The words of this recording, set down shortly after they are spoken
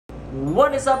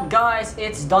What is up guys,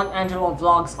 it's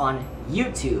DonAngeloVlogs on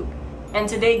YouTube. And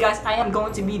today guys, I am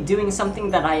going to be doing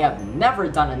something that I have never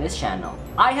done on this channel.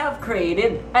 I have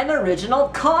created an original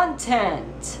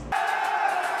content!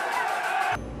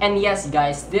 And yes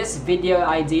guys, this video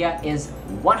idea is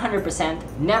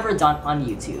 100% never done on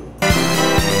YouTube.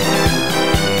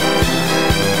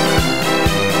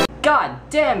 God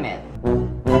damn it!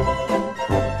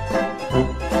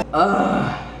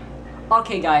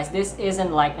 Okay guys, this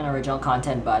isn't like an original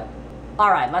content, but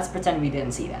alright, let's pretend we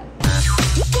didn't see that.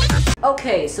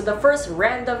 Okay, so the first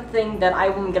random thing that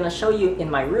I'm gonna show you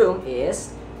in my room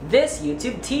is this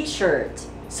YouTube t-shirt.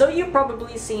 So you've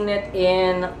probably seen it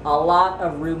in a lot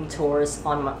of room tours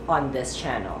on this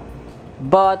channel.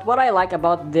 But what I like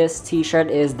about this t-shirt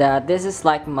is that this is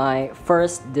like my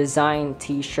first design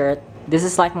t-shirt.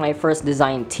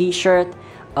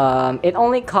 It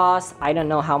only cost, I don't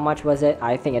know how much was it.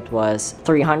 I think it was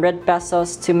 300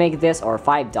 pesos to make this, or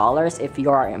 $5 if you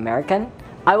are American.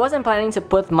 I wasn't planning to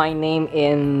put my name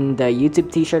in the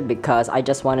YouTube t-shirt because I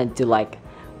just wanted to like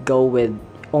go with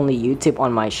only YouTube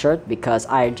on my shirt because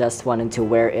I just wanted to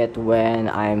wear it when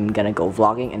I'm gonna go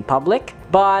vlogging in public.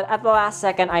 But at the last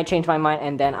second I changed my mind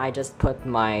and then I just put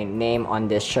my name on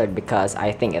this shirt because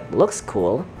I think it looks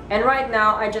cool. And right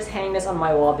now I just hang this on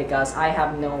my wall because I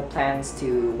have no plans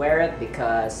to wear it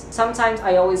because sometimes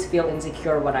I always feel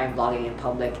insecure when I'm vlogging in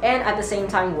public and at the same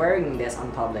time wearing this on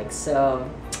public, so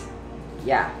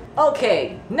yeah.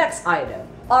 Okay, next item.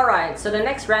 Alright, so the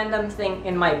next random thing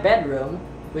in my bedroom,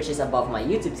 which is above my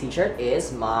YouTube t-shirt,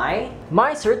 is my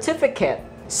certificate.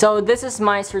 So this is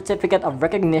my certificate of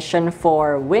recognition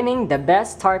for winning the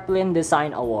Best Tarpaulin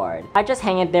Design Award. I just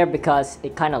hang it there because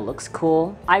it kind of looks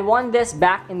cool. I won this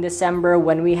back in December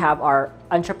when we have our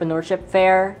entrepreneurship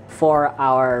fair for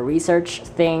our research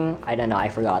thing. I don't know, I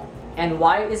forgot. And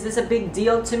why is this a big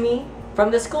deal to me? From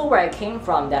the school where I came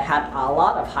from that had a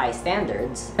lot of high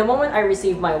standards, the moment I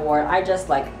received my award, I just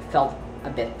like felt a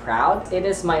bit proud. It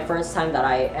is my first time that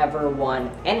I ever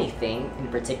won anything in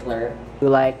particular to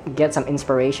like get some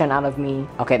inspiration out of me.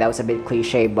 Okay, that was a bit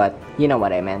cliche, but you know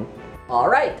what I meant.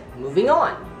 Alright, moving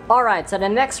on. Alright, so the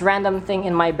next random thing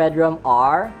in my bedroom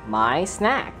are my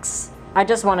snacks. I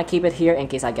just want to keep it here in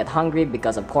case I get hungry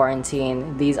because of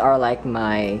quarantine. These are like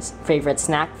my favorite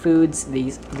snack foods.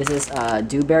 This is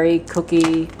dewberry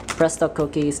cookie, presto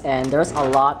cookies, and there's a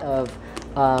lot of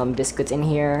biscuits in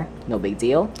here, no big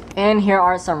deal. And here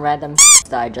are some random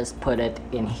that I just put it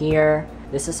in here.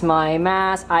 This is my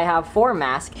mask. I have 4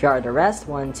 masks. Here are the rest,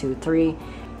 1, 2, 3.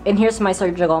 And here's my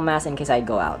surgical mask in case I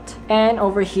go out. And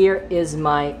over here is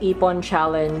my Ipon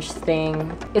challenge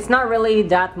thing. It's not really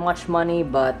that much money,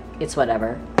 but it's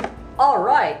whatever.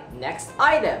 Alright, next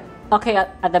item. Okay,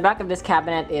 at the back of this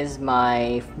cabinet is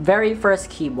my very first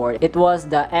keyboard. It was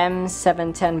the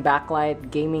M710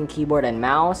 backlight gaming keyboard and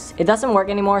mouse. It doesn't work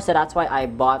anymore, so that's why I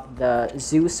bought the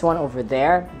Zeus one over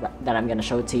there that I'm gonna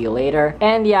show to you later.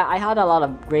 And yeah, I had a lot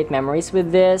of great memories with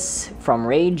this, from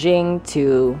raging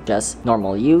to just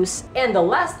normal use. And the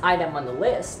last item on the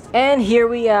list, and here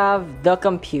we have the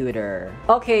computer.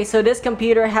 Okay, so this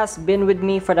computer has been with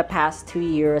me for the past 2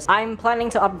 years. I'm planning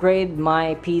to upgrade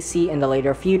my PC in the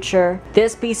later future.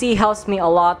 This PC helps me a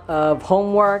lot of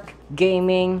homework,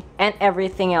 gaming, and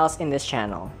everything else in this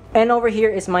channel. And over here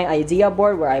is my idea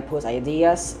board where I post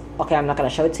ideas. Okay, I'm not gonna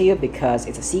show it to you because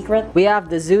it's a secret. We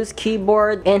have the Zeus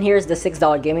keyboard, and here's the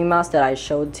 $6 gaming mouse that I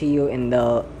showed to you in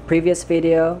the previous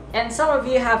video. And some of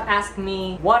you have asked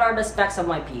me, what are the specs of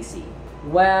my PC?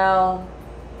 Well,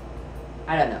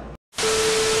 I don't know.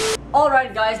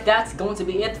 Alright guys, that's going to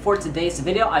be it for today's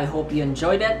video. I hope you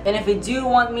enjoyed it. And if you do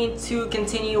want me to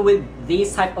continue with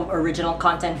these type of original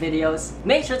content videos,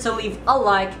 make sure to leave a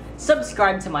like,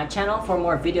 subscribe to my channel for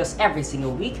more videos every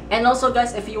single week. And also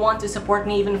guys, if you want to support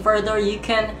me even further, you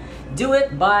can do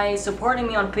it by supporting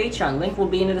me on Patreon. Link will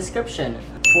be in the description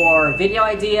for video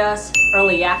ideas,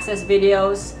 early access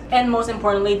videos, and most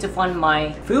importantly to fund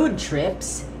my food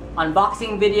trips,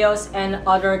 unboxing videos, and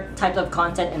other types of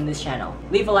content in this channel.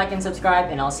 Leave a like and subscribe,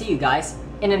 and I'll see you guys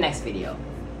in the next video.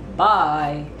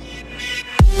 Bye!